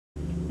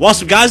What's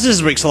up, guys? This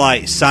is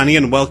Rixxalight signing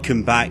in, and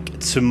welcome back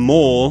to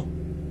more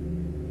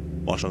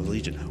Watch Dogs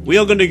Legion. We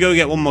are going to go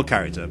get one more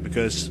character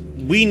because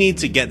we need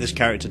to get this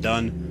character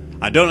done.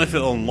 I don't know if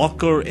it'll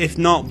unlock or if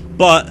not,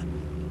 but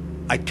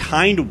I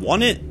kind of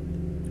want it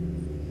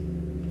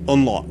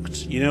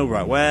unlocked. You know,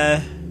 right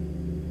where?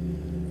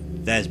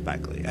 There's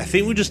Bagley. I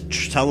think we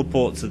just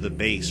teleport to the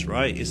base,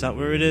 right? Is that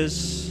where it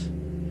is?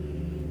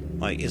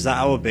 Like, is that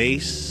our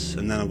base?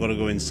 And then I've got to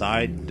go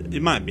inside.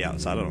 It might be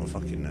outside. I don't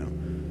fucking know.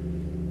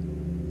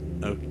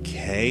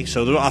 Okay,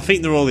 so I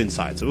think they're all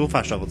inside, so we'll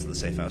fast travel to the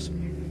safe house.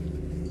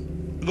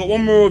 We've got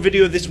one more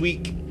video this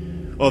week,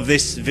 or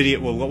this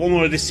video, well, we've got one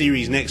more of this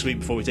series next week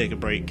before we take a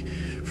break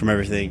from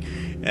everything.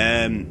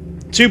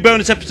 2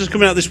 bonus episodes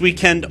coming out this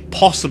weekend,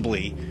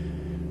 possibly,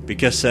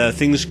 because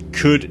things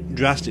could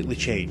drastically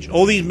change.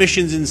 All these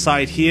missions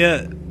inside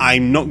here,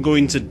 I'm not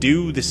going to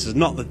do. This is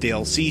not the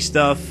DLC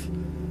stuff,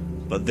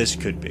 but this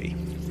could be.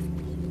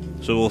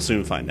 So we'll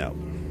soon find out.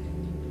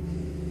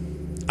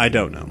 I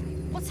don't know.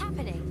 What's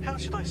happening? How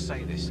should I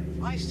say this?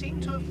 I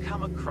seem to have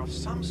come across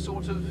some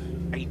sort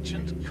of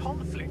ancient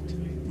conflict.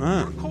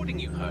 The recording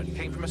you heard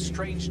came from a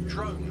strange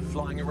drone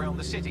flying around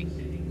the city.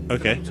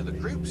 Okay. The names of the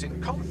groups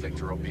in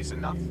conflict are obvious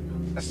enough.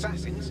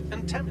 Assassins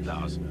and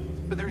Templars.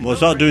 But there is We'll no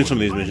start doing record some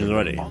of these of missions either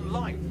already.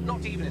 Online,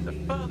 not even in the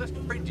furthest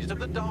fringes of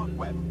the dark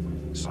web.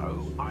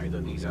 So, either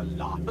these are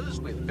LARPers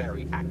with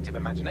very active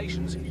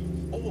imaginations,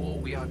 or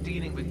we are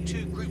dealing with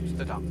 2 groups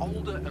that are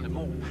older and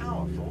more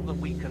powerful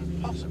than we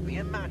can possibly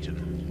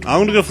imagine. I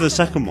want to go for the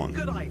second one.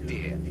 Good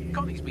idea.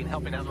 Connie's been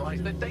helping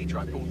analyze the data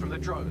I pulled from the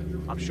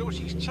drone. I'm sure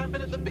she's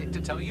champing at the bit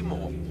to tell you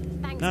more.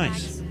 Thanks,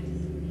 Nice.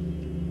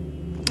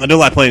 Max. I do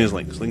like playing as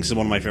Lynx. Lynx is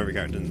one of my favourite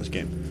characters in this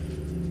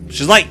game.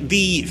 She's like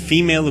the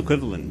female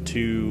equivalent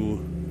to...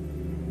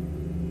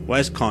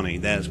 Where's Connie?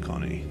 There's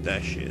Connie.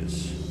 There she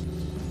is.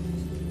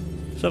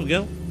 What's up,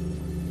 girl?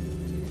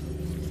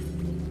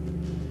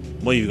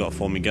 What you got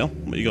for me, girl?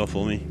 What you got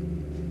for me?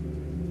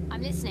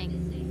 I'm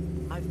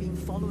listening. I've been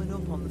following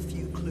up on the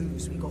few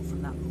clues we got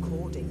from that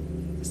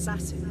recording.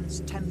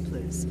 Assassins,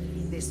 Templars,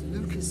 this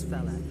Lucas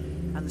fella,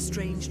 and the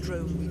strange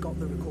drone we got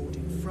the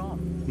recording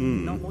from.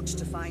 Not much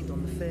to find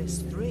on the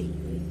first 3.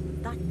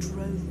 That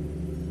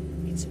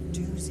drone, it's a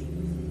doozy.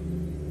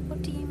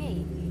 What do you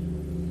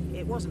mean?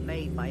 It wasn't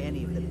made by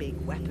any of the big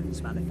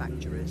weapons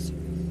manufacturers.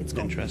 It's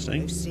got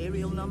Interesting. no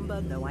serial number,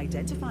 no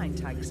identifying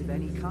tags of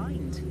any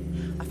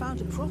kind. I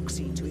found a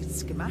proxy to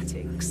its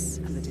schematics,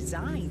 and the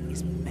design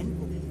is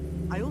mental.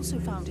 I also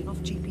found enough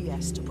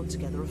GPS to put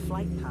together a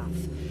flight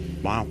path.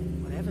 Wow.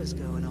 Whatever's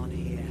going on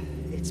here,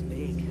 it's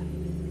big.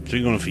 It's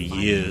been going on for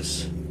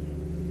years.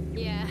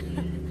 Yeah,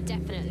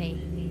 definitely.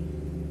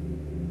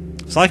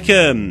 It's like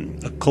a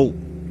cult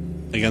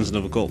against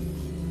another cult,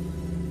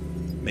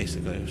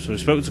 basically. So we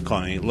spoke to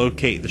Connie.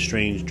 Locate the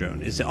strange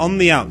drone. Is it on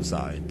the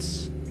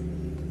outsides?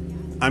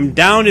 I'm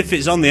down if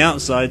it's on the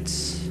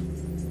outsides.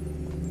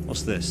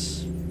 What's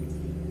this?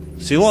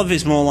 See, a lot of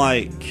it's more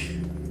like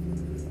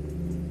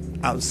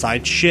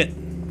outside shit.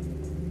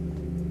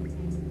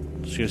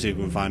 Just gonna see if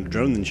we can find a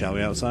drone then, shall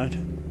we, outside?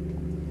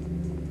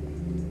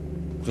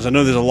 Because I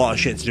know there's a lot of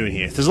shit to do in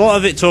here. If there's a lot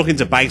of it talking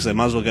to Bagley,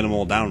 might as well get them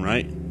all down,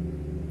 right?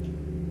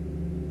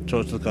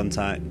 Talk to the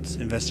contact,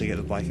 investigate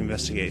the bike,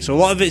 investigate. So a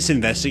lot of it's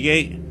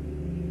investigate.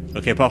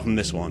 Okay, apart from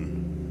this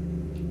one.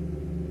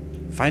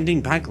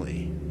 Finding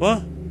Bagley.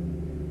 What?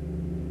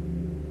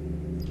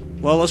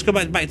 Well, let's go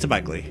back to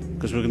Bagley.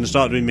 Because we're going to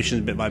start doing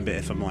missions bit by bit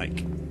if I'm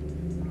like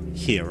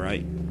here,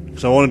 right?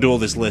 So I want to do all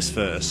this list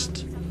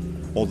first.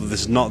 Although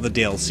this is not the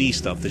DLC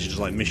stuff, this is just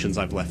like missions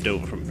I've left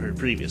over from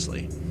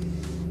previously.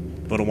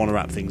 But I want to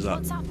wrap things up.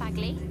 What's up,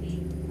 Bagley?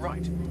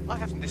 Right. I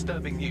have some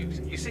disturbing news.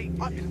 You see,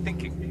 I've been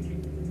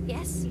thinking.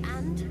 Yes,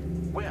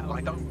 and? Well,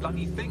 I don't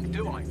bloody think,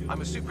 do I?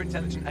 I'm a super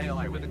intelligent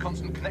AI with a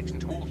constant connection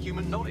to all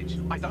human knowledge.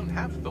 I don't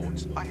have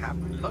thoughts. I have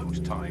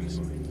load times.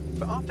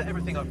 But after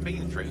everything I've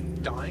been through,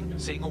 dying,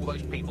 seeing all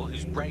those people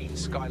whose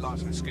brains Sky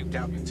Larson scooped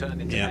out and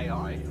turned into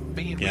AI,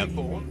 being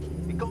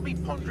reborn, it got me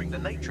pondering the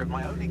nature of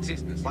my own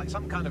existence like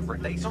some kind of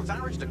Renaissance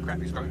aristocrat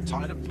who's grown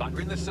tired of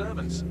buggering the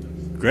servants.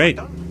 Great.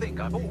 I don't think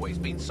I've always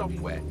been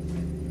software.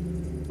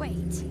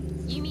 Wait,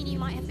 you mean you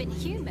might have been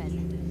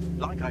human?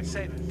 Like I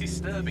said,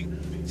 disturbing.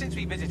 Since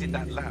we visited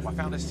that lab, I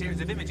found a series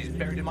of images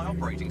buried in my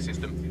operating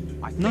system.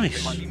 I think Nice.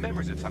 they might be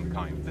memories of some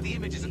kind, but the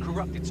images are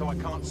corrupted, so I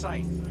can't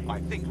say. I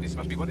think this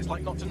must be what it's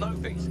like not to know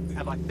things,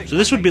 and I think... So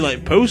this would be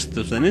like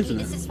posters then, isn't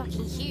This it? is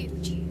fucking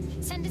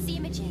huge. Send us the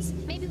images.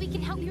 Maybe we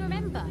can help you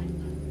remember.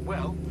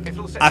 Well, if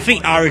it'll set I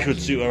think me on Irish a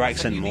would suit her send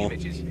accent you the more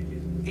images.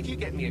 If you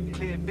get me a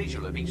clear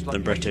visual of each than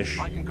location, British.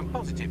 I can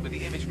composite it with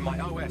the image from my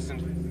OS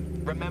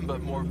and remember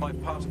more of my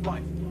past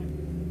life.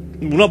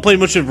 We've not played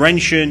much of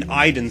Wrench and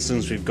Iden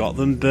since we've got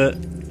them, but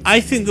I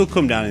think they'll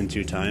come down in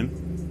due time.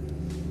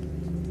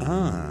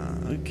 Ah,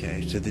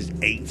 okay. So there's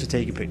 8 to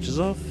take pictures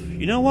of.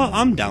 You know what?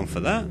 I'm down for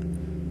that.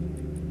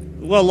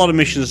 We've got a lot of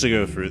missions to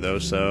go through, though,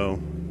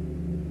 so...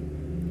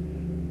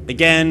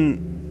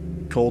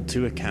 Again, called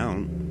to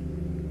account.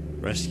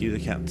 Rescue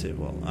the captive.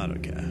 Well, I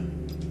don't care.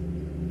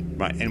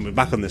 Right, and we're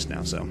back on this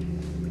now, so...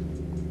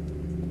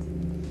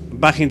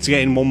 back into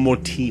getting one more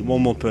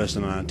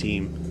person on our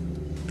team.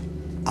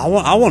 I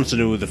want to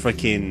know who the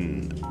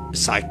freaking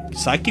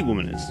psychic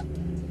woman is.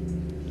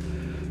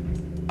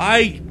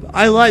 I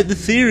like the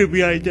theory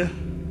behind her,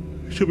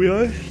 to be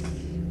honest.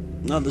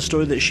 Not the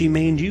story that she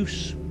may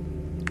induce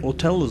or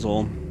tell us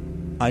all.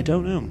 I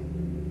don't know.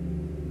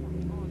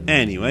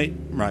 Anyway,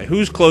 right,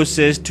 who's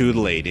closest to the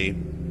lady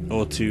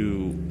or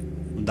to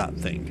that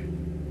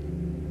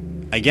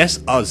thing? I guess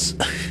us.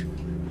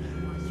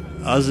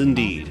 Us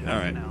indeed. All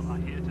right.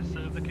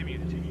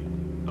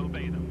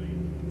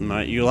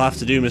 Right, you'll have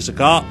to do, Mr.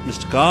 Car.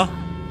 Mr. Car.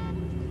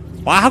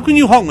 Why? How can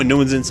you honk when no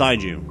one's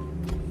inside you?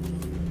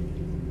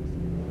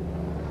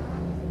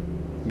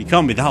 You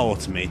can't be that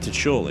automated,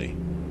 surely.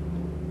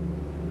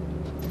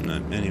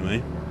 No,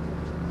 anyway.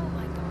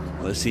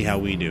 Let's see how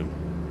we do.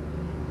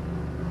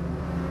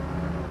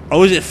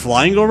 Oh, is it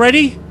flying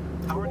already?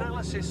 Our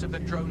analysis of the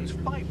drone's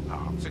flight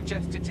path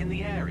suggests it's in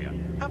the area.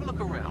 Have a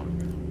look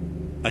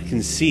around. I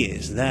can see it,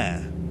 it's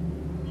there.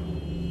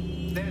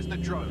 There's the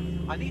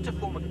drone. I need to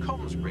form a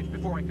comms bridge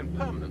before I can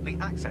permanently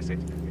access it.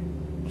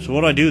 So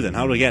what do I do then?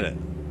 How do I get it?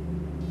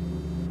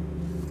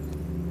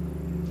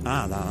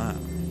 Ah, that.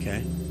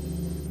 Okay.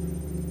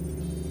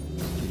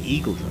 An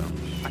eagle drone.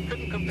 I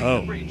couldn't complete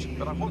the bridge,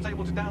 but I was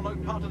able to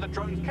download part of the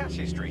drone's cache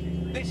history.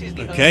 This is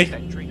the Earth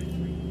entry.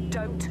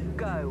 Don't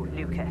go,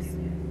 Lucas.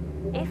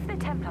 If the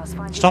Templars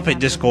find Stop it,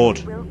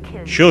 Discord.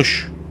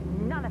 Shush.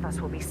 None of us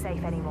will be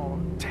safe anymore.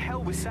 To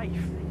hell with safe.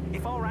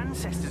 If our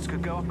ancestors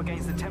could go up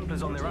against the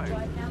Templars on their own,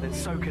 then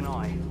so can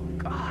I.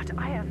 God,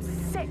 I am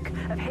sick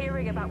of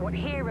hearing about what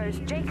heroes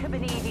Jacob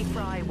and Evie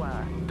Fry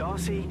were.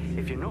 Darcy,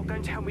 if you're not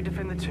going to help me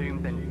defend the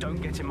tomb, then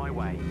don't get in my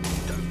way.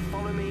 Don't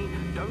follow me,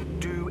 don't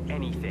do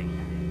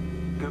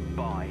anything.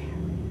 Goodbye.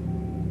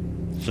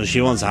 So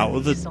she wants out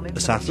with the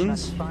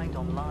assassins? Find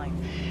online.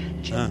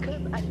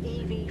 Jacob and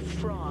Evie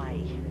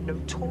Fry,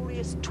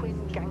 notorious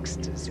twin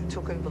gangsters who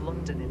took over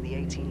London in the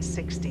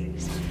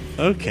 1860s.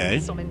 Okay.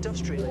 Some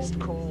industrialist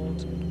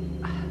called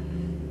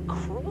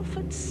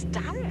Crawford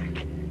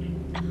Starrick.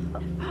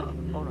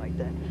 All right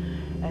then.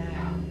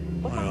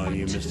 Where are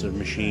you, Mr.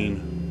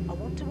 Machine? I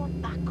wonder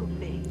what that could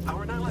be.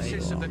 Our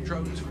analysis of the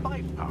drone's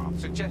flight path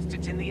suggests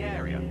it's in the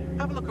area.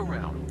 Have a look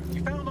around.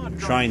 You found our drone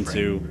Trying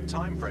friend.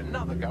 Time for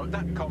another go at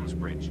that comms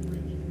bridge.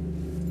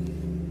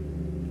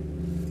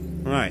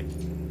 Right.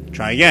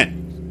 Try again.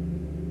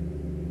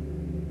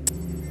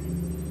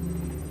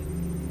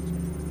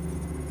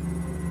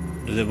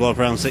 Does it blow up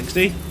around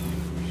 60?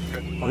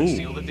 Couldn't quite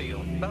seal the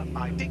deal, but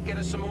I did get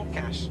us some more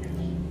cash.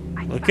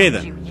 Okay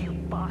then. You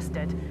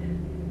bastard.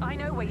 I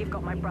know where you've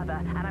got my brother,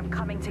 and I'm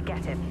coming to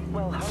get him.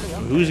 Well, hurry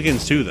up. Who's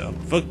against who, though?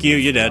 Fuck you,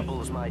 you're dead.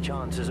 Doubles my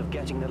chances of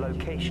getting the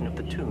location of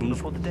the tomb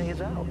before the day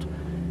is out.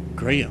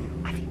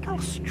 Graham. I think I'll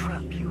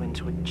strap you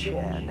into a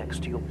chair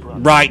next to your brother.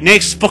 Right,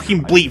 next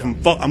fucking bleep from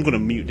I'm gonna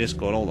mute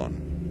Discord, hold on.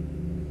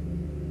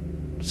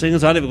 Seeing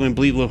as I never going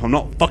bleep loop, I'm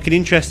not fucking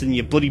interested in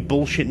your bloody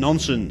bullshit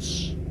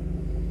nonsense.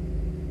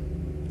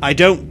 I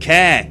don't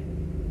care.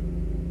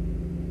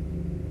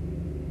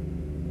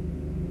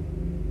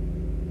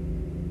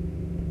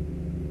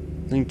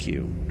 Thank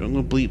you. Don't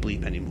go bleep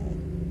bleep anymore.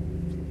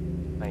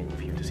 Waiting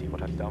for you to see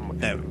what I've done with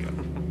There we go.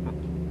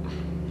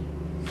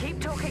 Keep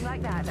talking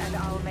like that, and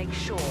I'll make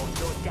sure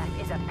your death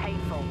is a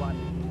painful one.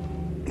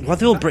 Why are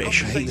they all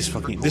British? I hate this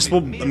fucking...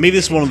 maybe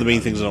this is one of the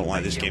main things I don't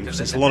like this game, because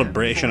it's a lot of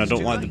British, and I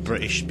don't like the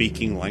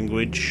British-speaking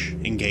language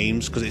in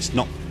games, because it's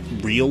not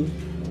real,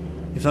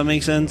 if that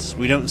makes sense.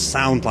 We don't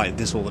sound like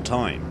this all the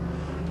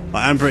time.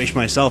 Like, I'm British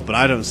myself, but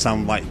I don't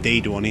sound like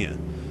they do on here.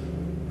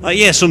 Like,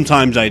 yeah,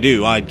 sometimes I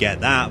do, I'd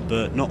get that,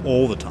 but not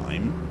all the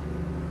time.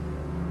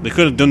 They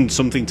could have done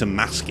something to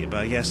mask it,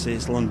 but I guess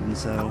it's London,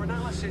 so...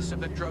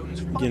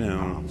 You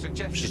know,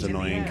 it's just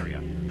annoying.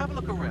 Have a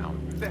look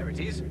around. There it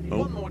is.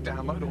 One more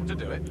download ought to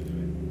do it.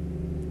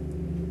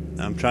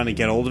 I'm trying to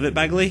get hold of it,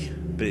 Bagley,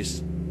 but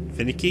it's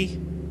finicky.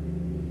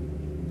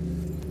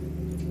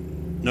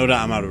 No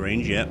doubt I'm out of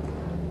range yet.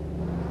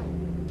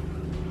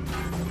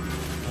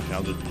 Okay,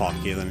 I'll just park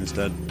here then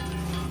instead.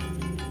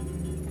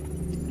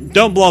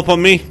 Don't blow up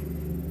on me.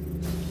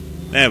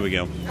 There we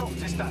go.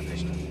 Comms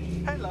established.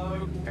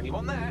 Hello,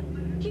 anyone there?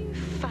 You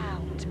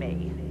found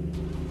me.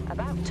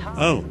 About time.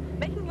 Oh.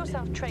 Making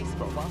yourself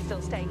traceable while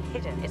still staying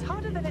hidden is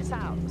harder than it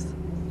sounds.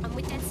 I'm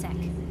with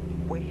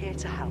DedSec. We're here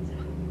to help.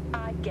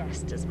 I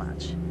guessed as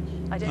much.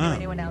 I don't know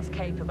anyone else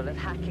capable of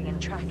hacking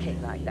and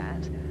tracking like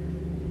that.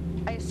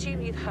 I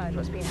assume you've heard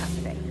what's been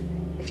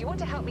happening. If you want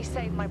to help me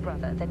save my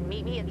brother, then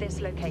meet me at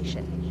this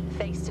location,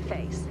 face to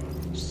face.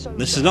 So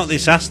This is not the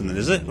assassin then,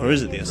 is it? Or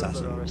is it the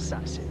assassin? Are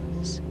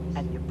assassins,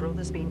 and your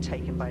brother's been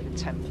taken by the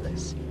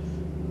Templars.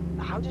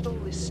 How did all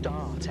this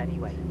start,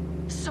 anyway?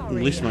 Sorry,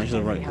 At least managed to I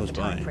don't right really have close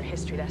the time by. for a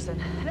history lesson.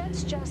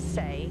 Let's just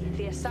say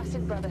the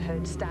Assassin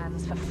Brotherhood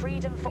stands for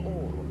freedom for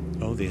all.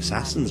 Oh, the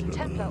Assassin's The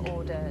Templar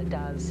Brotherhood. Order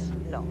does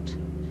not.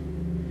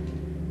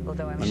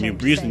 Although I'm And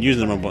ashamed you're to using say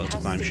them the on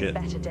Brotherhood bottom time has seen shit.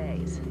 better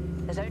days.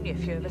 There's only a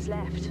few of us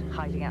left,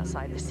 hiding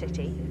outside the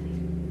city.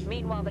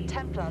 Meanwhile, the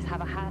Templars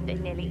have a hand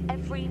in nearly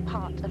every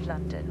part of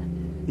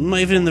London. I'm not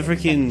even in the The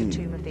freaking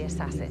Tomb of the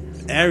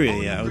Assassins. area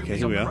yet. Okay,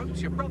 here we are.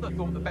 Your brother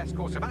thought the best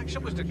course of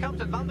action was to come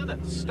to London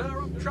and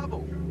stir up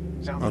trouble.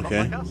 Sounds a lot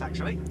Okay. like us,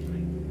 actually.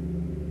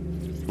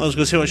 Well, let's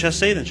go see what she has to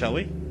say then, shall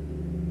we?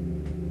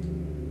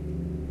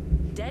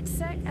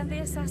 DedSec and the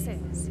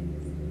Assassins.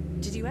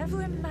 Did you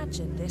ever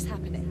imagine this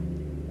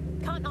happening?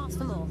 Can't ask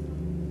for more.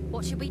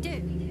 What should we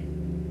do?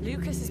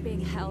 Lucas is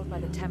being held by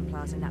the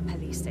Templars in that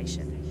police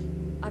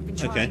station. I've been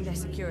trying Okay. their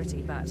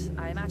security, but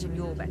I imagine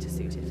you're better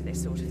suited for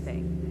this sort of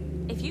thing.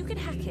 If you can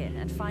hack in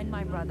and find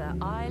my brother,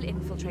 I'll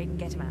infiltrate and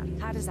get him out.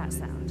 How does that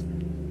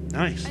sound?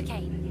 Nice.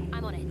 Okay,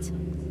 I'm on it.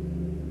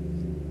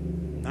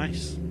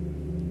 Nice.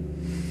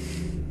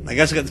 I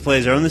guess I get to play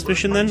as her on this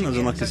mission then, as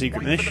in like a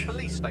secret Wait for mission. the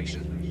police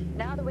station.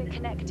 Now that we're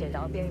connected,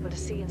 I'll be able to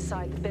see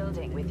inside the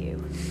building with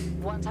you.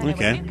 Once I know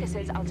Okay. where Lucas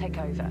is, I'll take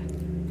over.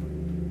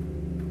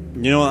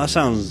 You know what, that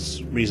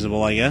sounds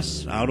reasonable, I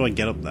guess. How do I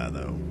get up there,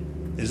 though?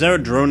 Is there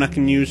a drone I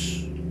can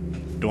use?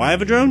 Do I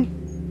have a drone?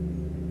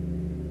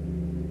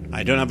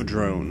 I don't have a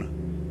drone.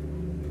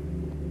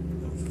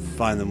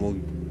 Fine, then we'll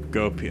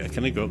go up here.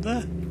 Can I go up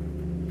there?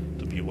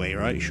 There'll be a way,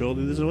 right?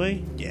 Surely there's a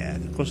way? Yeah,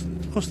 of course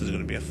there's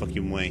gonna be a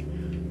fucking way.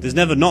 There's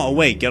never not a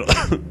way. Get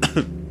up.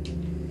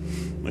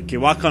 Okay,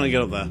 why can't I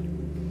get up there?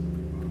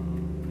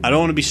 I don't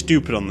want to be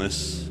stupid on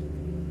this.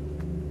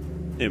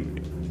 She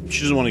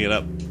doesn't want to get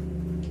up.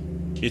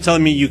 You're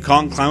telling me you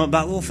can't climb up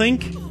that little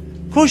thing?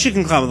 Of course you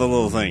can climb up that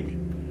little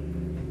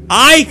thing.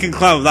 I can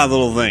climb up that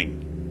little thing.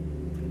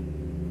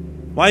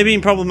 Why are you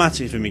being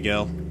problematic for me,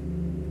 girl?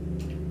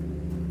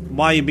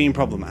 Why are you being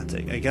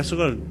problematic? I guess I've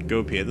got to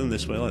go up here then,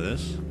 this way, like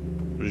this.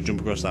 Or just jump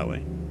across that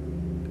way.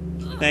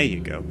 There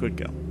you go. Good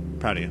girl.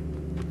 Proud of you.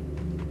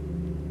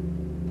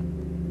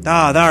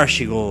 Ah, there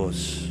she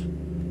goes.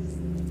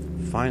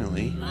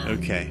 Finally.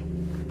 Okay.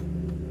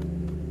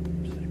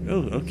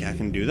 Oh, okay, I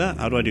can do that.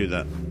 How do I do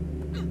that?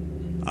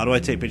 How do I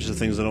take pictures of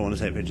things I don't want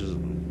to take pictures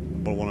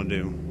of, but I want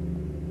to do?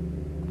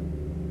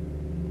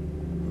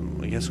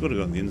 I guess I've got to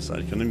go on the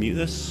inside. Can I mute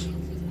this?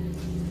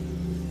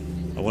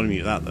 I want to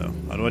mute that though.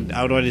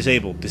 How do I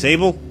disable?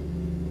 Disable?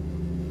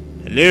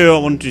 Hello, I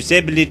want to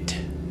disable it.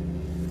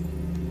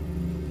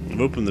 I've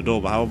opened the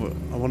door, but how about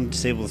I want to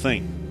disable the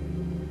thing?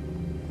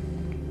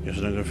 Guess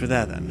I don't go through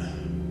there then.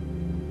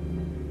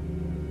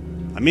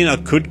 I mean, I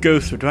could go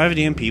through. Do I have an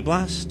EMP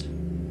blast?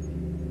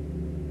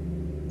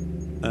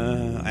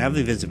 I have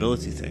the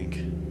invisibility thing.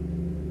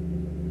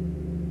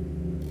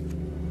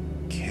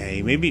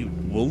 Okay, maybe it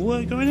will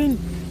work going in?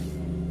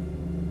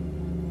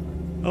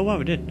 Oh wow,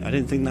 it did. I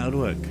didn't think that would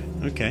work.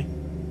 Okay.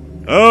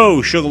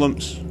 Oh, sugar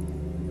lumps.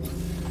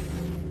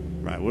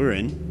 Right, we're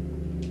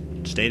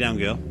in. Stay down,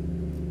 girl.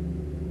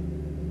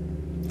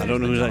 I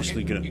don't know who's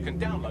actually gonna... You can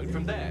download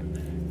from there.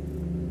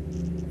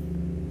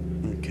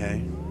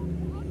 Okay.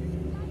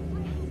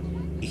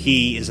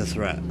 He is a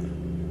threat.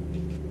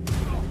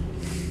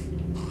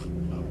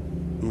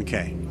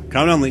 Okay.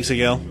 Calm down, Lisa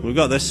girl. We've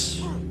got this.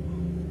 Ooh.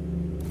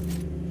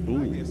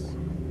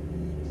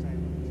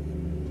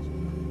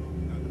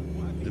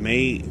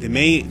 They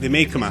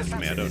may come after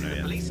me, I don't know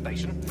yet. Police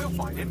station. We'll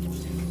find him.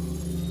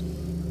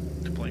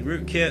 Deploying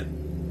rootkit.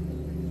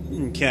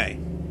 Okay.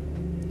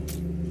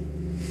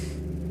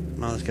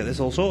 Now let's get this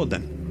all sorted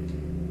then.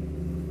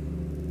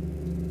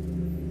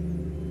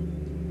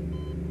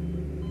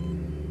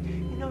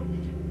 You know,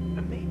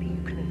 maybe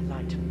you can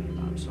enlighten me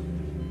about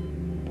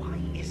something. Why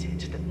is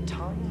it that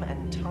time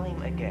and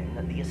time again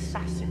that the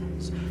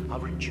assassins are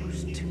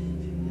reduced to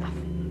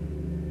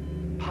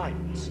nothing?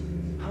 Pirates,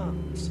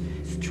 hermits,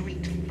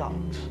 street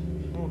thugs,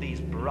 all these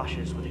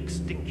brushes with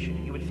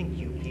extinction. You would think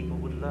you people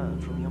would learn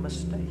from your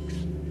mistakes.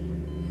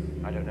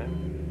 I don't know.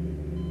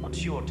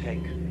 What's your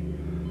take?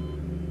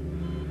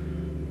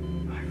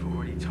 I've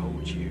already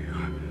told you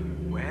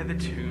where the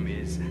tomb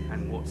is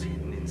and what's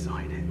hidden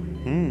inside it.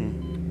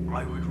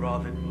 I would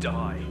rather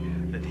die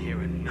than hear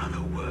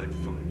another word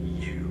from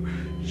you,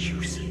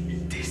 you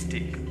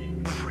sadistic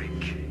prick.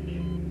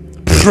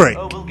 Prick!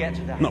 Oh, we'll get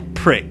to that. Not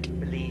prick.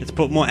 Believe Let's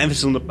put more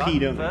emphasis on the But P,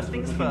 don't we? first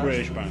things We're first,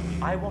 British,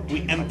 apparently. I want We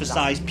you to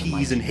emphasize allow P's my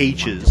and find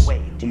H's a way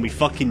to when we your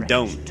fucking friends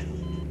don't. too.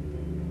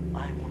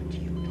 I want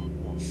you to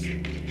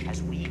watch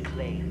as we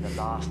claim the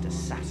last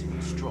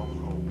assassin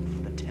stronghold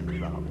for the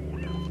Templar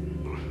Order.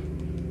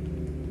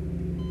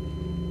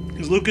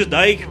 Is Lucas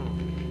dying?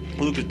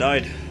 Lucas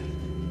died.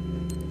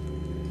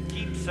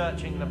 Keep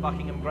searching the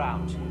Buckingham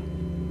grounds.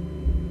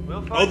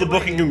 We'll find Oh, the a way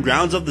Buckingham in.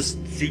 grounds of the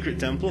secret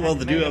temple? Well,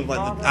 they do have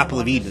like the Apple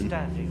of Eden.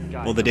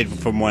 Well, they did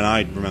from when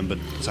I remembered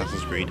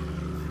Assassin's Creed.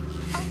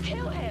 I'll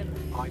kill him!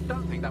 I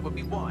don't think that would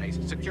be wise.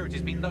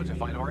 Security's been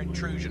notified of our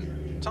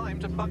intrusion. Time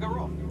to bugger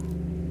off.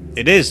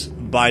 It is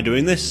by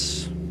doing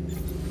this.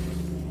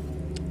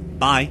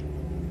 Bye.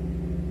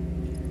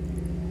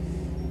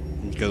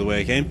 Go the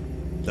way I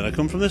came. Did I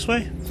come from this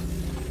way?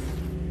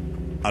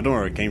 I don't know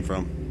where it came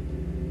from.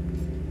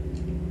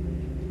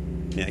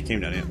 Yeah, it came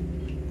down here.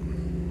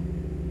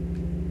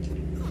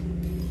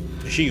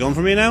 Is she gone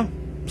from here now?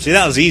 See,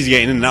 that was easy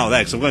getting in and out of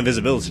there because I've got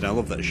invisibility now. I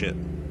love that shit.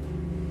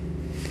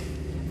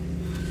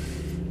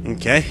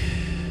 Okay.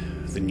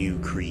 The new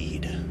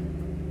creed.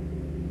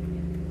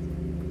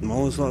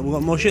 Well, we've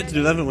got more shit to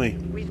do, haven't we?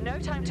 We've no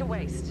time to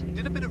waste.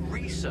 Did a bit of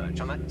research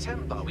on that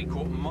Templar we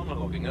caught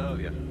monologuing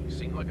earlier.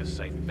 Seemed like a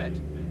safe bet.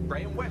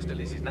 Graham Weston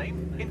is his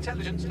name,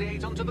 intelligence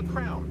liaison to the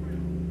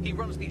Crown. He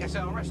runs the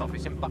SRS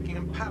office in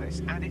Buckingham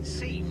Palace, and it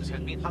seems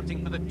has been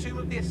hunting for the Tomb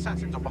of the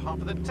Assassins on behalf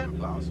of the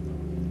Templars.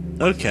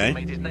 Okay. He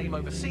made his name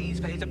overseas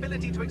for his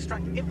ability to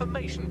extract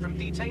information from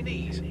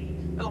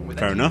detainees, along with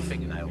Fair their enough.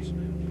 fingernails.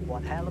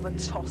 One hell of a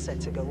tosser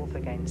to go up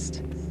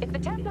against. If the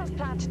Templars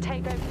plan to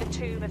take over the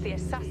Tomb of the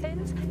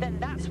Assassins, then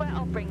that's where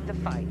I'll bring the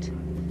fight.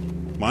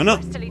 Why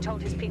not? Westerly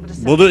told his people to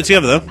We'll do it search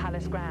together, the though.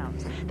 Palace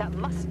grounds. That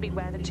must be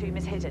where the tomb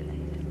is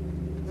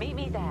hidden. Meet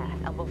me there,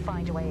 and we'll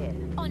find a way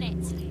in. On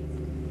it.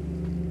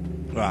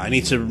 Right, I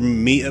need to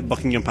meet at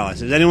Buckingham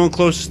Palace. Is anyone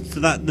closer to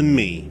that than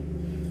me?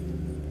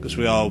 Because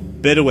we are a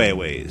bit away a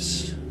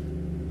ways.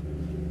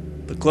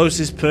 The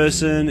closest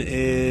person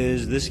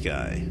is this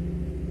guy.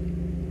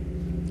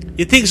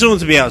 You'd think someone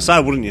to be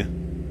outside, wouldn't you?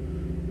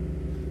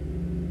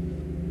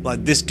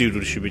 Like, this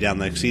dude should be down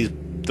there because he's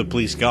the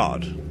police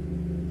guard.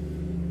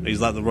 He's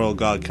like the Royal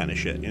Guard kind of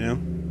shit, you know?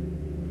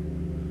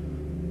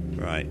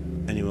 Right.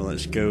 Anyway,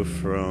 let's go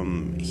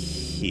from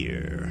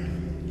here.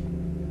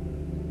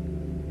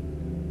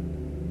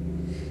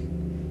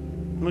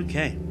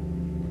 Okay.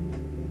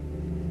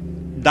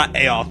 That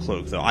AR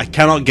cloak, though, I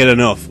cannot get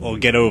enough or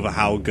get over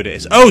how good it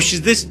is. Oh,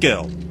 she's this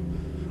girl!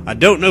 I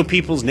don't know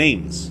people's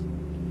names.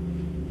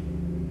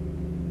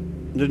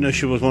 I didn't know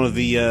she was one of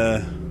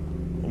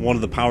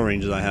the Power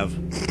Rangers I have.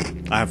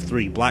 I have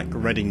 3, black,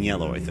 red, and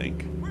yellow, I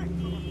think.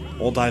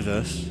 All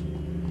diverse.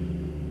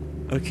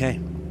 Okay.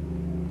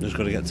 Just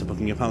got to get to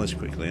Buckingham Palace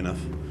quickly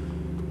enough.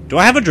 Do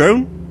I have a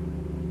drone?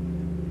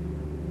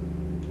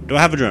 Do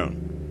I have a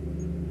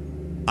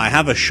drone? I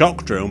have a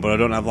shock drone, but I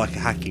don't have like a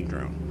hacking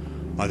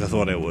drone. Like I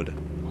thought I would.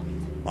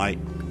 Like,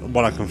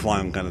 what I can fly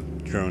on kind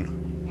of drone.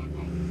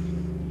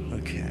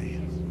 Okay.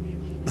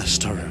 A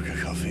Star Ogre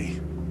coffee.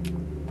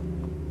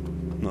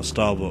 Not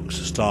Starbucks,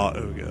 Star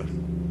Ogre.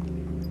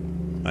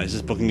 Right, is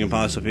this Buckingham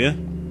Palace up here?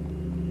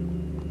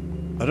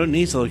 I don't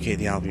need to locate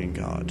the Albion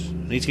Guard.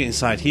 I need to get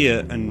inside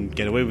here and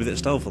get away with it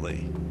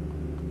stealthily.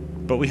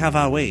 But we have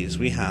our ways.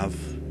 We have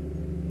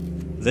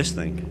this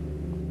thing.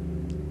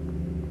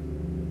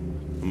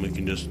 And we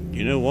can just,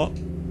 you know what?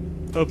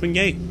 Open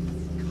gate.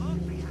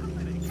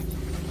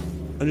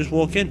 And just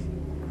walk in.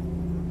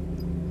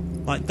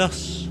 Like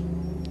thus.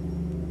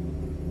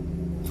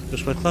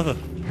 Just we're clever.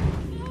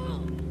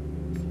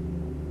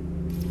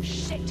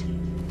 Shit!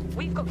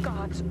 We've got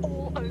guards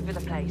all over the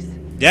place.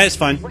 Yeah, it's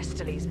fine.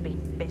 Westerly's been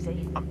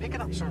busy. I'm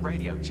picking up some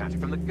radio chatter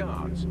from the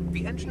guards.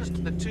 The entrance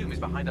to the tomb is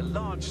behind a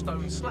large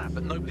stone slab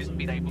that nobody's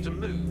been able to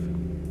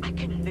move. I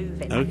can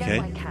move it. Okay. I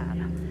know I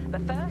can.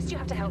 But first, you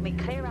have to help me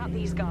clear out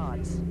these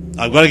guards.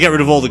 I've got to get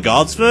rid of all the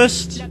guards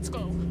first. Let's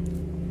go.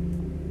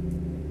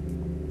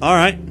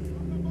 Alright.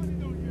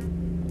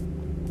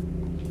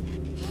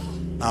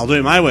 I'll do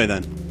it my way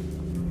then.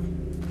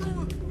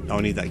 Oh,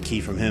 I need that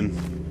key from him.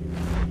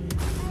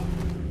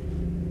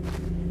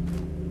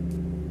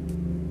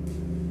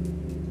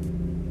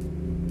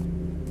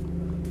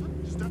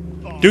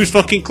 Dude's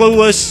fucking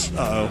clueless!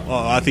 Uh-oh.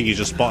 Oh, I think he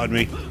just spotted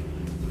me.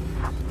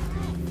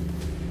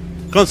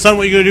 Come on, son,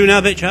 what are you gonna do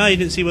now, bitch? Ah, you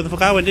didn't see where the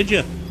fuck I went, did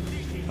you?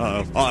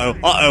 Uh-oh, uh-oh,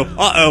 uh-oh,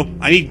 uh-oh.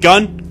 I need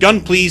gun.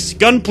 Gun, please.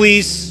 Gun,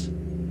 please.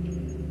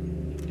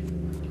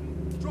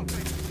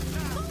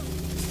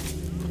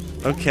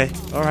 Okay,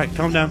 alright,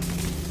 calm down.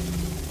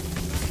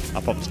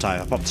 I'll pop the tire.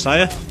 I'll pop the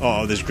tire.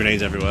 Oh, there's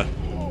grenades everywhere.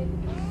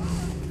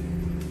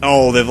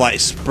 Oh, they're like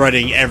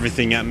spreading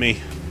everything at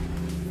me.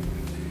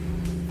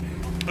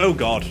 Oh,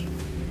 God.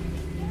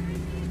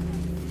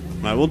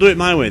 Right, we'll do it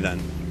my way then.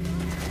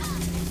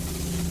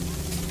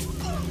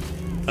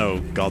 Oh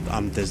God,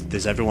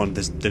 there's everyone.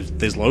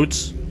 There's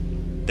loads.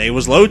 There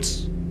was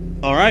loads.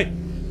 All right.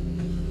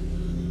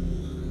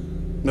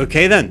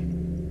 Okay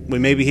then. We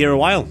may be here a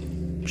while.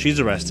 She's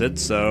arrested,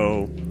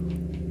 so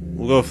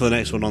we'll go for the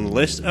next one on the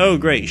list. Oh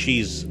great,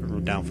 she's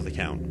down for the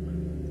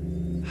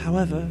count.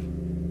 However,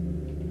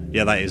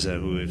 yeah, that is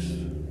who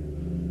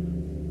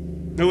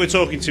we're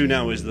talking to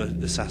now is the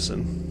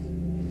assassin.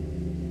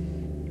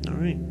 All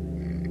right.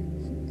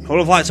 I would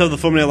have liked to have the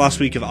thumbnail last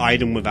week of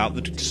Iden without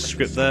the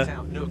script there.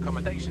 Out new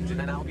accommodations in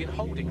an Albion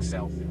holding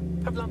cell.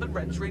 Have London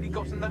rents really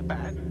gotten that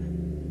bad?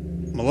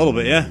 A little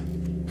bit, yeah.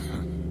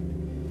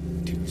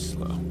 Too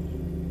slow.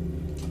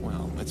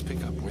 Well, let's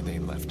pick up where they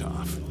left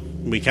off.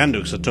 We can do,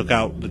 because I took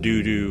out the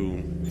dude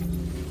who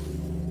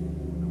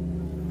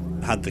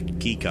had the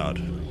key card.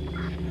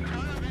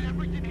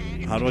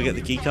 How do I get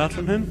the key card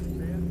from him?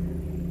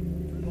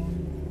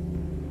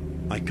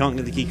 I can't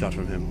get the key card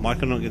from him. Why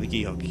can I not get the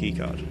key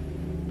card?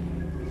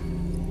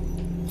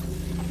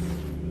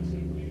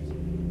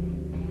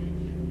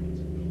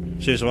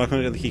 Seriously, why can't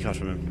I get the key card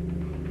from him?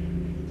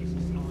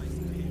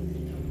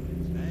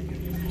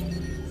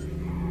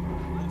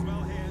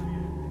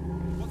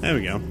 There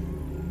we go.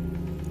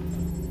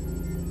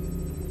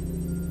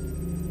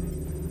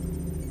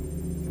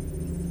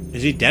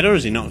 Is he dead or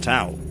is he knocked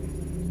out?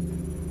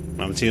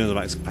 My team is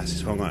about to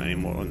capacity, so I'm not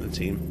anymore on the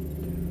team.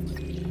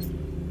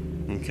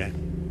 Okay.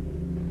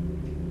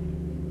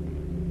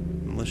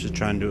 Let's just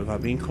try and do it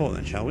without being caught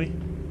then, shall we?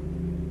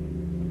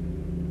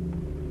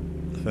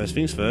 First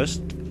things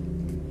first.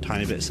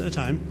 Tiny bits at a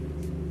time.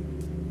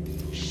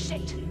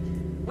 Shit!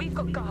 We've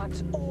got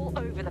guards all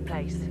over the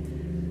place.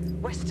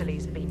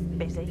 Westerly's been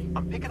busy.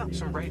 I'm picking up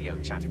some radio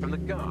chatter from the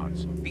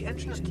guards. The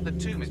entrance to the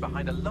tomb is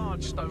behind a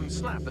large stone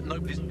slab that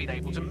nobody's been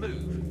able to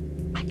move.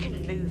 I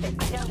can move it.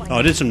 I know Oh,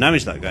 I did some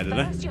damage to that guy, did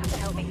I? First you have to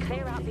help me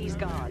clear out these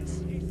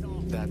guards.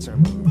 That's our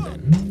move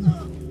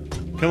then.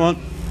 Come on.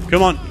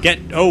 Come on. Get...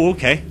 Oh,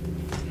 okay.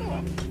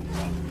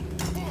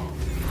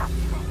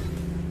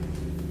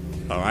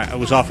 Alright, I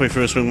was halfway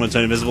through a swing when it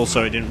turned invisible,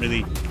 so it didn't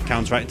really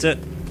counteract it.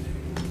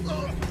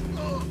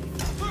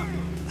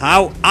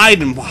 How?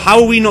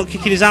 How are we not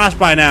kicking his ass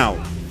by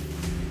now?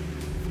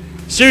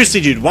 Seriously,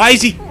 dude, why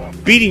is he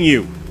beating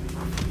you?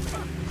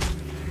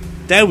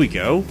 There we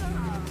go.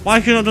 Why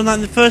have you not done that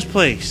in the first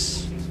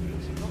place?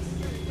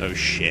 Oh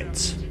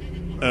shit.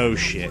 Oh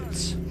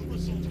shit.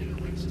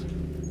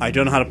 I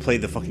don't know how to play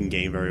the fucking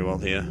game very well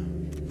here.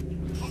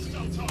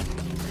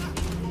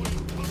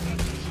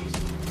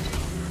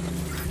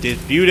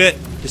 Dispute it.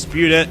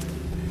 Dispute it.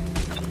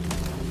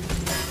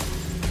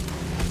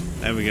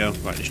 There we go.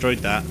 Right, destroyed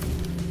that.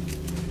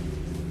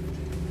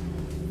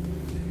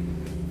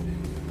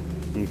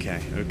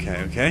 Okay,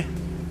 okay, okay.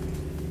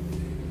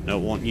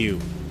 Don't want you.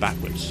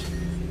 Backwards.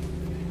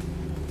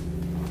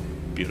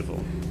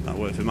 Beautiful. That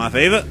worked in my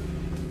favour.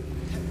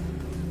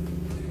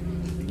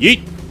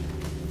 Yeet!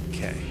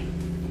 Okay.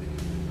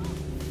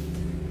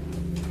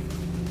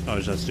 Oh, I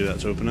just have to do that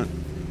to open it.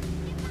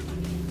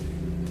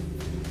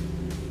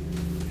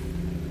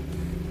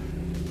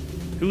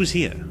 Who's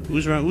here?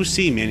 Who's around? Who's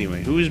seeing me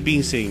anyway? Who is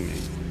being seeing me?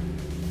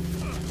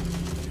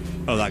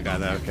 Oh, that guy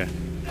there, okay.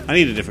 I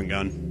need a different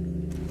gun.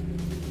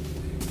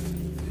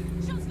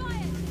 Shots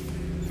fired.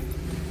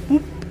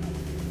 Whoop.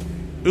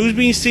 Who's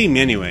being seeing me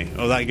anyway?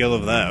 Oh, that girl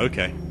over there,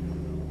 okay.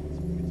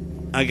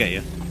 I get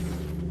you.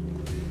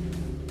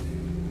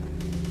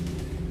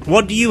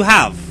 What do you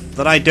have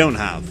that I don't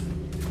have?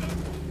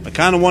 I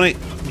kind of want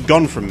it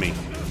gone from me.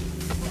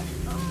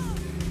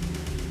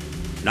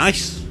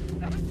 Nice.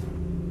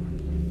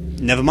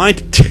 Never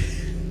mind.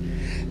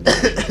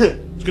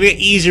 It's gonna get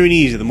easier and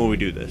easier the more we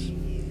do this.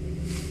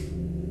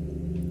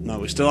 No,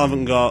 we still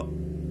haven't got...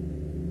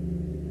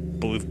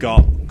 But we've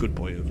got Good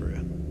Boy over here.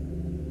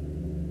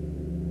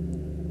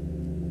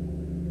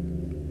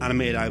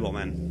 Animated eyeball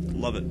man.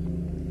 Love it.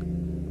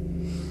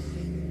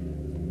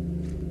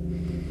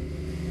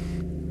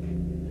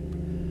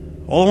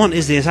 All I want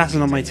is the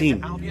assassin on my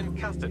team. Albion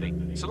custody.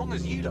 So long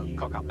as you don't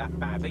cock up that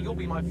badly, you'll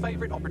be my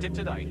favourite operative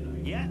today.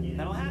 Yeah,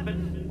 that'll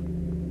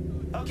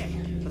happen. Okay,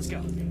 let's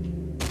go.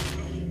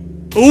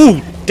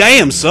 Ooh,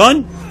 damn,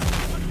 son!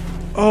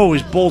 Oh,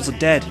 his balls are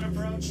dead.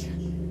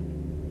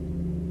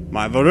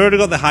 Right, I've already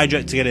got the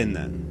hijack to get in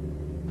then.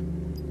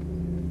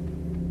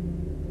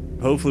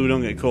 Hopefully we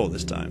don't get caught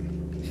this time.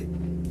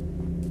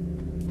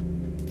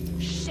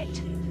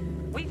 Shit!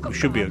 We've got We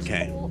should be guards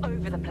okay. all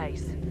over the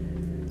place.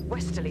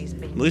 Westerly's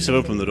been At least I've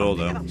opened the door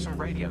Picking though. up some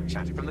radio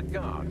chatter from the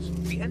guards.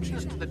 The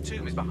entrance to the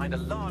tomb is behind a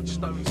large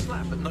stone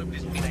slab that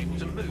nobody's been able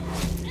to move.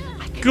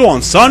 Go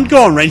on, son.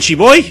 Go on, Wrenchy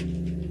boy.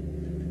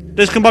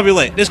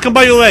 Discombobulate.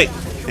 Discombobulate.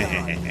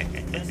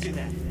 Let's do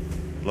that.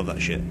 Love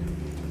that shit.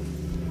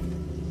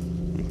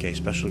 Okay,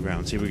 special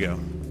grounds. Here we go.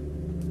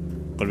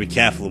 Gotta be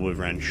careful with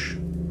wrench.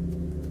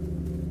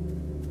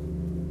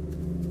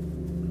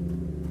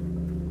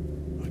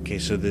 Okay,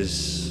 so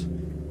there's...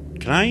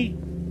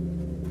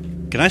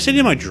 Can I send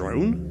you my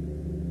drone?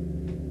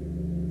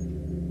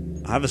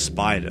 I have a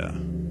spider.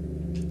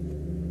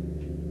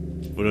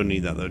 We don't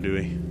need that though, do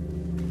we?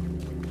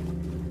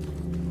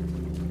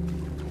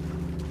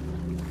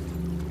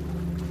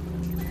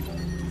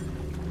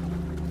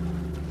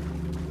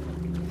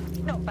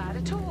 not bad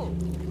at all.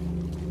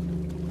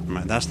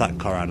 Right, that's that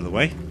car out of the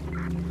way.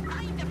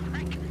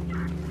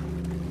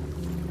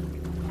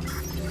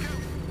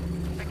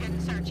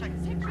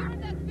 Secure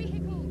that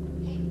vehicle.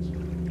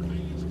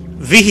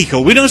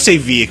 Vehicle? We don't say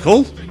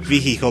vehicle.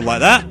 Vehicle like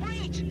that.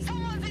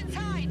 Someone's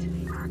inside.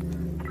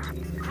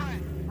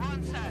 Right,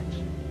 run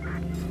search.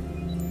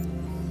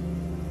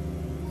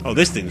 Oh,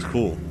 this thing's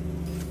cool.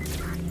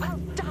 Well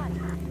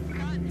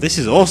done. This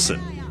is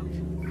awesome.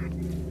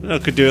 I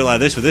could do it like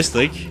this with this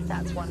thing.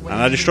 That's one way.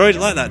 And I destroyed it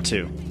like that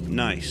too.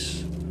 Nice.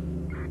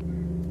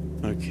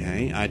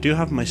 Okay, I do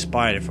have my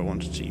spider if I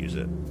wanted to use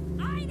it.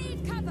 I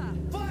need cover.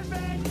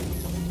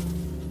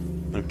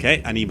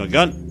 Okay, I need my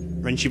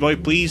gun. Wrenchy boy,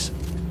 please.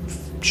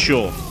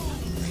 Sure.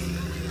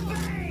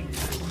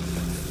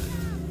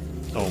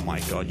 Oh my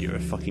god, you're a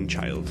fucking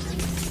child.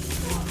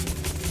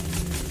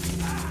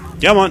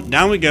 Come on,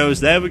 down we goes.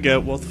 There we go.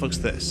 What the fuck's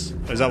this?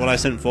 Is that what I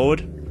sent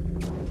forward?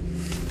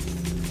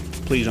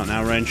 Please not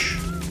now, Wrench.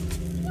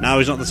 Now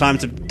is not the time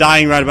to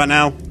dying right about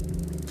now.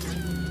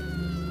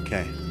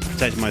 Okay,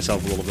 protecting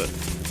myself a little bit.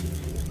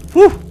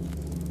 Whew!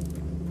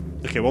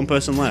 Okay, one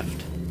person left.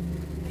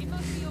 They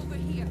must be over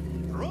here.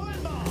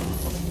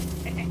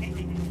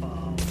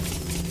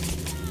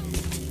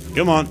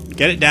 Come on,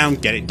 get it down,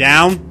 get it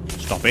down.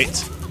 Stop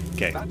it.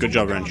 Okay, That's good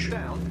all job, calmed Wrench.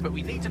 down, but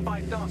we need to buy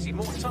Darcy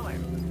more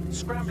time.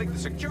 Scrambling the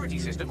security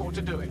system ought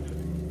to do it.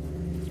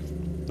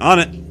 On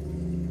it.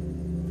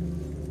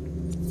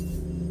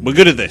 We're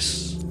good at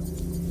this.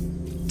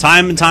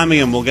 Time and time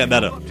again, we'll get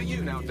better. Up to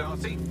you now,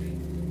 Darcy.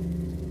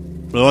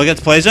 Will I get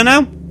to play as her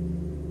now?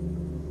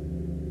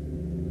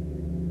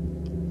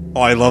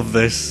 Oh, I love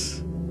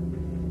this.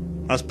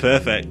 That's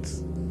perfect.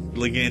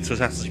 Linking it to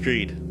Assassin's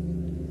Creed.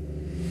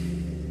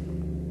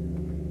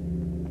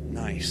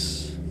 Nice.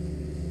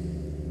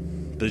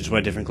 But they just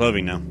wear different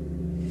clothing now.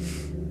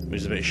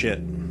 Which is a bit shit.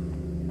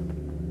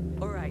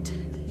 All right,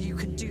 you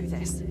can do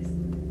this.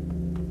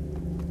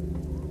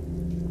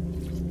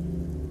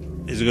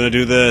 Is it going to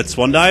do the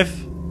swan dive?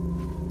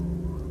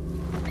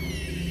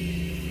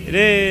 It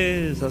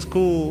is! That's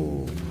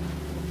cool.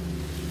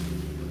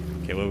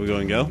 Okay, where are we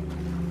going to go?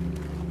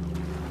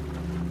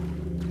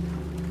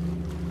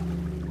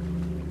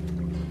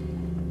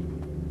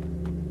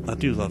 I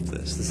do love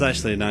this. This is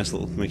actually a nice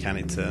little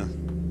mechanic to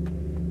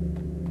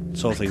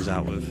sort things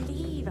out with. I can't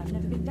believe I've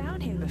never been down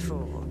here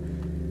before.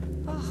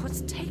 Oh,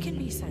 what's taken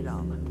me so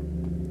long?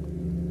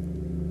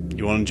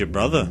 You wanted your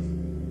brother.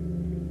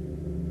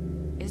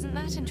 Isn't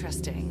that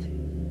interesting?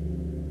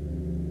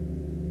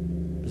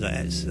 Is that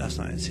Ezio? That's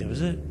not Ezio,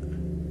 is it?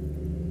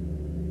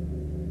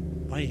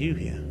 Why are you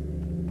here?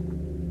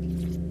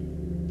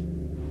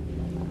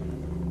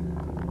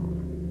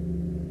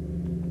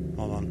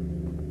 Hold on.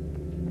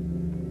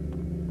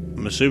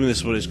 I'm assuming this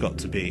is what it's got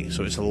to be.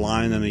 So it's a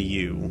line and a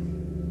U.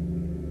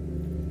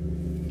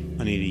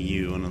 I need a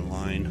U and a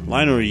line.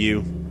 Line or a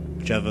U,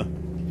 whichever.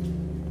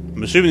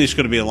 I'm assuming this is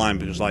going to be a line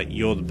because, like,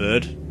 you're the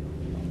bird.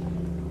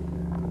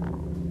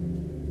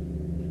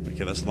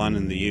 Okay, that's a line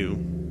and the U.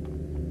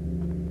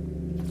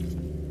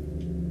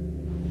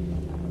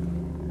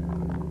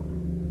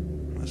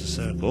 That's a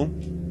circle.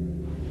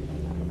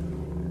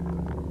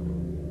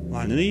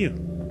 Line and a U.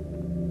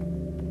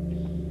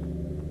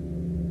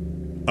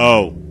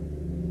 Oh.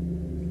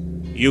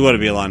 You got to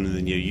be a line and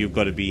then you've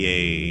got to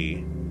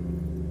be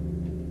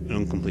an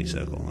incomplete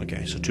circle.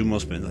 Okay, so 2 more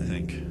spins, I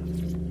think.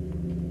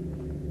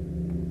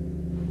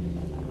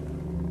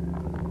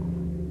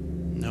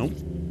 Nope,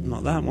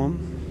 not that one.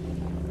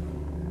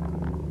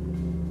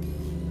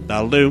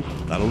 That'll do.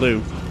 That'll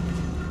do.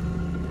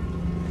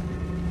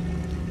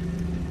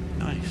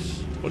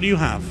 Nice. What do you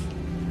have?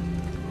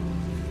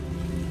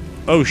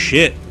 Oh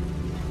shit.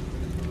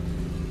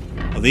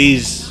 Are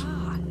these?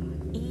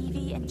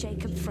 Evie and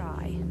Jacob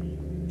Fry.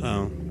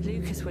 Oh.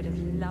 Lucas would have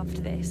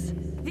loved this.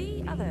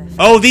 The other.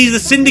 Oh, these are the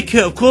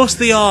Syndicate. Of course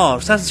they are.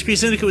 Assassin's Creed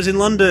Syndicate was in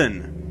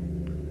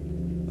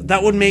London.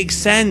 That would make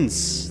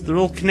sense. They're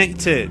all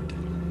connected.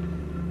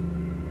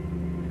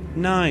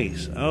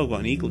 Nice. Oh, got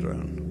an eagle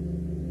drone.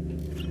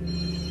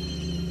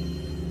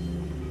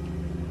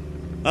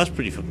 That's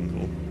pretty fucking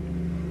cool.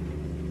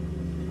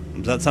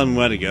 Does that tell me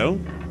where to go?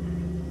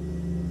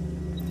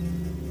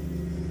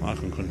 Well, I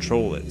can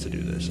control it to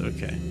do this.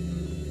 Okay.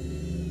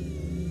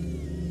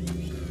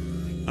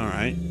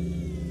 Alright.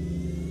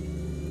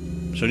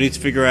 So I need to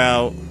figure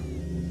out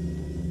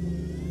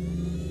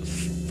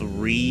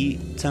 3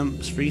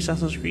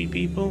 Assassin's Creed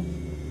people.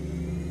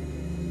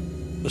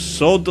 A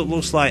sword that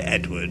looks like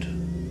Edward.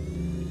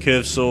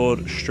 Curved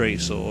sword, straight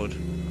sword.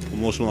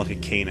 Almost more like a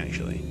cane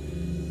actually.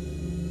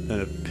 Then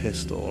a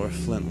pistol or a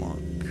flintlock.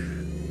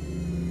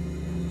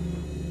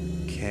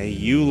 Okay,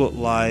 you look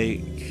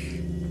like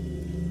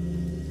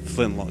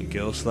flintlock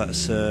girl, so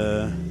that's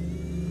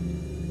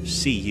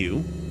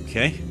CU.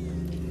 Okay.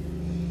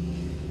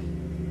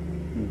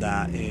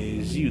 That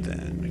is you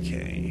then.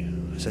 Okay.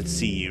 I said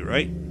CU,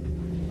 right?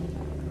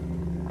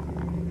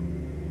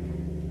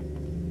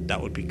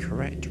 That would be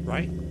correct,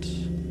 right?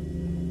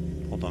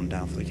 Hold on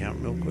down for the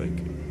count real quick.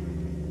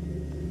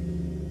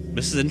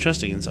 This is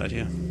interesting inside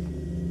here.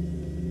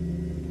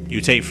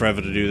 You take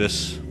forever to do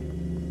this.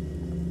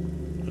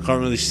 I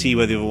can't really see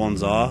where the other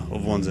ones are.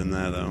 Other one's in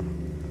there though.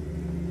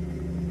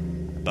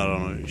 But I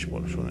don't know which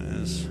one it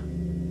is.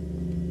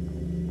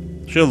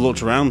 Should have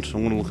looked around.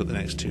 I'm going to look at the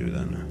next 2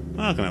 then.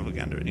 Oh, I can have a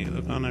gander in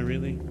either, can't I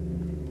really?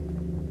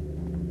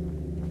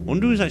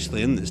 Wonder who's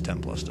actually in this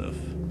Templar stuff.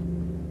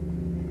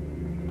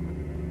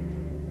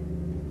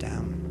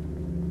 Damn.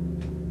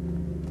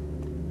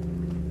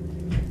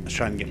 Let's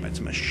try and get back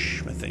to my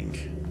thing.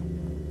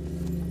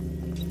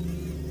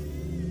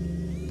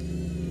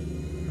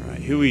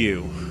 Right, who are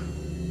you?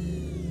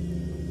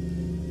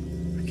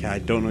 Okay, I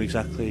don't know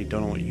exactly,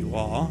 don't know what you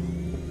are,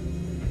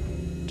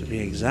 to be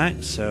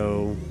exact,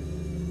 so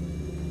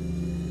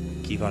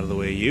keep out of the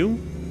way, you.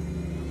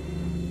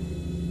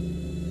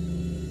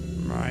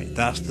 Right,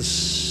 that's the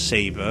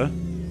saber,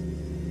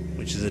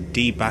 which is a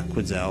D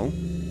backwards L.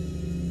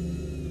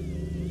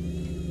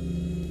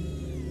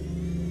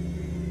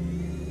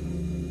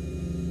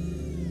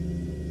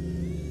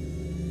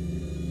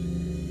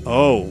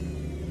 Oh.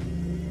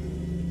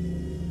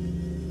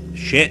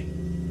 Shit.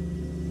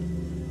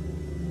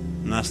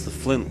 And that's the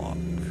flintlock.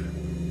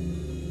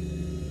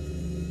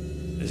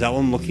 Is that what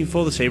I'm looking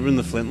for? The saber and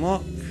the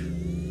flintlock?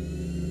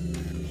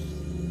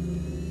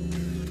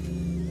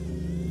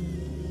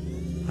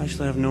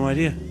 Actually, I have no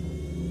idea.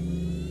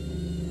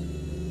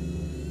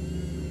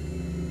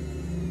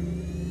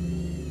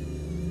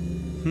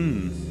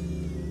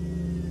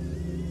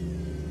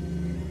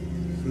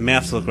 May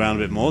have to look around a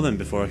bit more then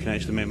before I can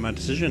actually make my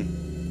decision.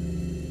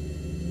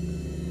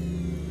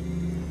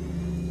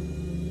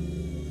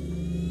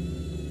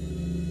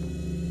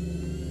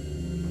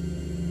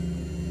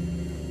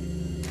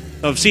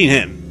 Oh, I've seen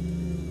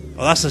him.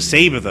 Oh, that's a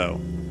saber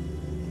though.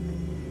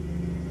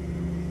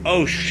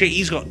 Oh shit,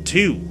 he's got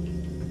two.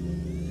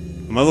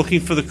 Am I looking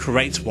for the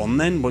correct one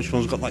then? Which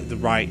one's got like the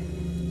right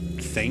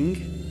thing?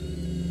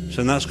 So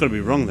then that's got to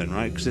be wrong then,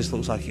 right? Because this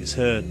looks like it's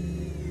her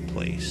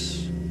place.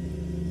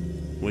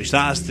 Which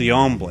that's the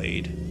arm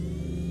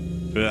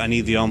blade. But I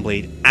need the arm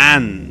blade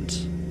and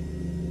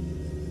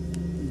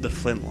the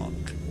flintlock.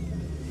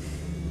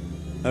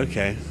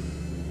 Okay.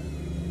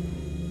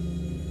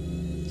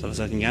 Let's have a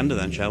second gander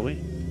then, shall we?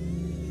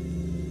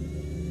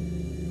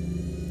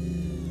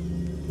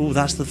 Ooh,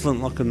 that's the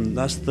flintlock and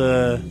that's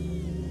the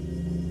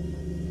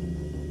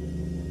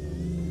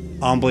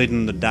arm blade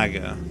and the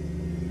dagger.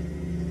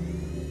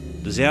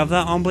 Does he have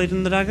that arm blade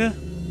and the dagger?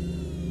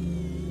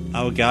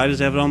 Our guy, does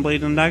he have an arm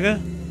blade and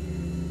dagger?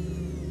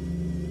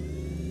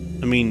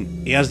 I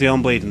mean, he has the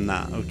arm blade and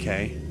that,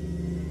 okay.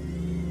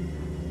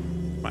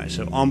 Right,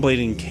 so arm blade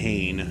and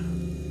cane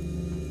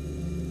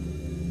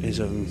is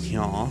over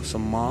here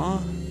somewhere.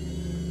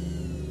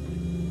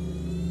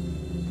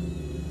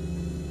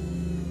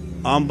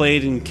 Arm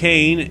blade and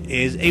cane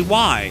is a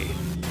Y.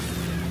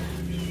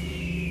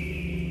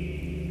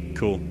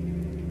 Cool.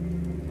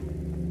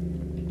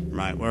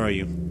 Right, where are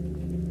you?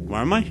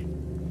 Where am I?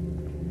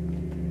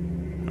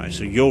 Right,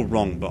 so you're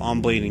wrong, but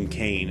arm blade and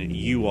cane,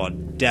 you are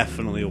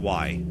definitely a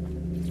Y.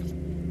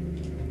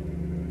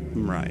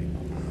 Right.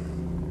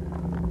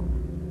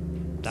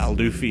 That'll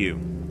do for you.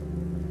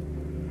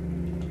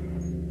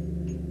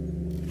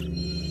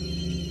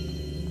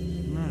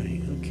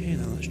 Right, okay,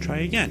 now let's try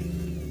again.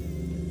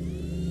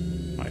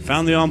 Right,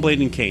 found the arm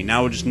blade and cane.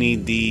 Now we just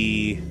need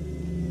the...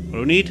 What do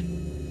we need?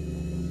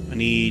 I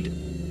need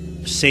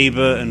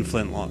saber and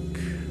flintlock.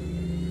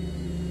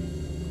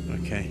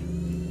 Okay.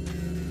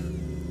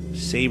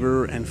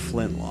 Saber and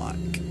flintlock.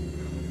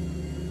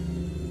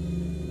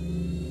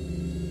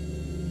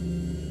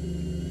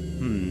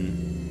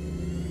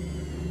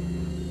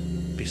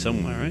 Be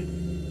somewhere, right?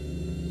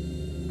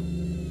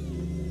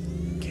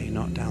 Okay,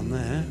 not down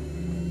there.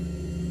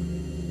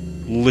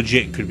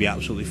 Legit could be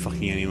absolutely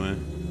fucking anywhere.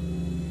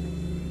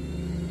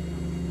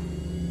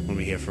 I'm gonna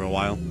be here for a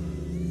while.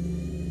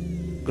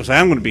 Because I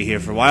am going to be here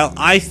for a while.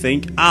 I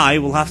think I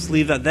will have to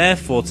leave that there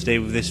for today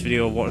with this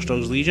video of Watch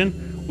Dogs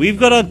Legion. We've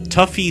got a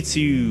toughie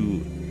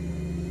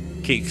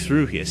to kick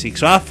through here. See,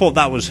 because I thought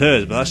that was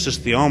hers, but that's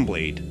just the arm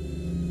blade.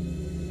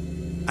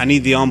 I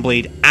need the arm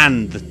blade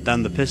and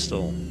the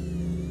pistol.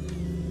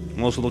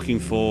 I'm also looking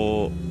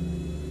for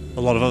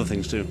a lot of other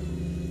things too.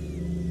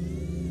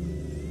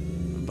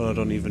 But I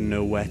don't even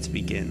know where to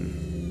begin.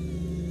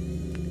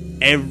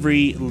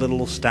 Every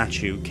little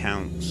statue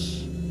counts.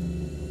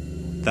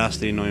 That's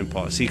the annoying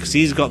part. See, because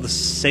he's got the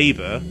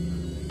saber,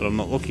 but I'm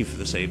not looking for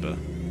the saber.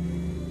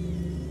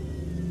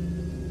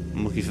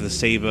 I'm looking for the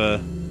saber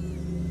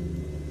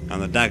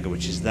and the dagger,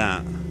 which is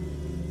that.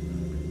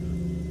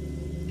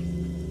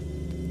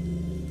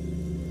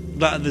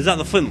 Is that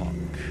the flintlock?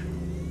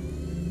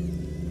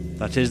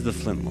 That is the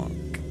flintlock.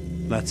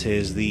 That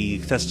is the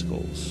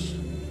testicles.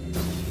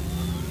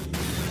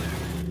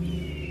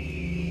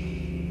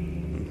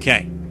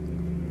 Okay.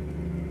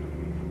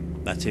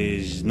 That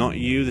is not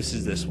you, this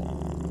is this one.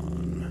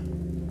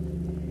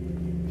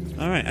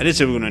 Alright, I did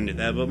say we were going to end it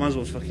there, but might as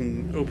well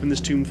fucking open this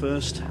tomb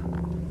first.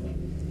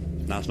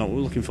 That's not what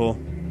we're looking for.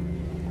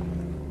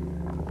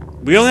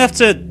 We only have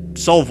to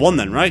solve one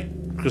then, right?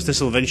 Because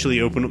this will eventually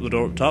open up the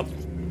door up top.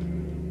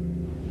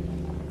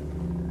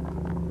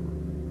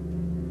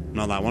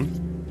 Not that one.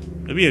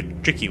 It'll be a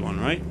tricky one,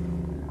 right?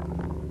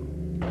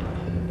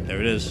 There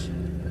it is.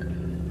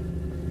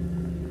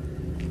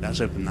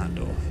 Let's open that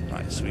door.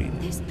 Right, sweet.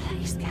 This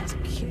place gets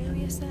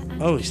curiouser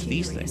and Oh, it's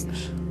these things.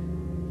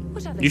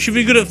 What are You should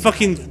be good at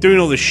fucking doing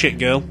all this shit,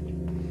 girl.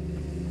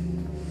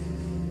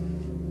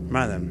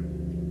 Right then.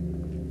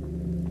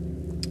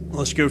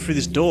 Let's go through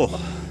this door.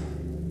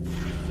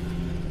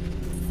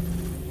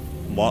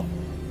 What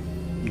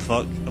the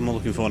fuck am I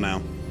looking for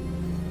now?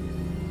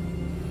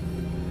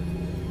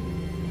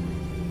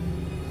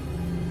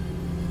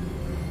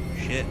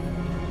 Shit.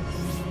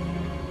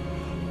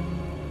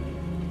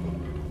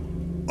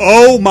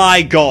 Oh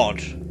my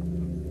god!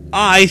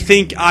 I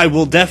think I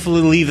will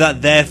definitely leave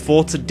that there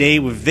for today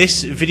with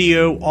this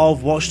video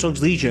of Watch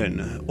Dogs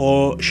Legion.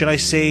 Or should I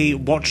say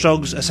Watch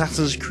Dogs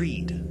Assassin's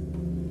Creed?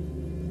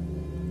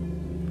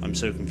 I'm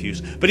so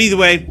confused. But either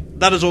way,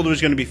 that is all there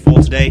is going to be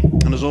for today.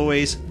 And as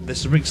always,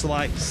 this is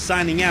Rixxalight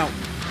signing out.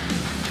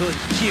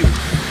 Cue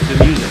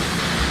the music.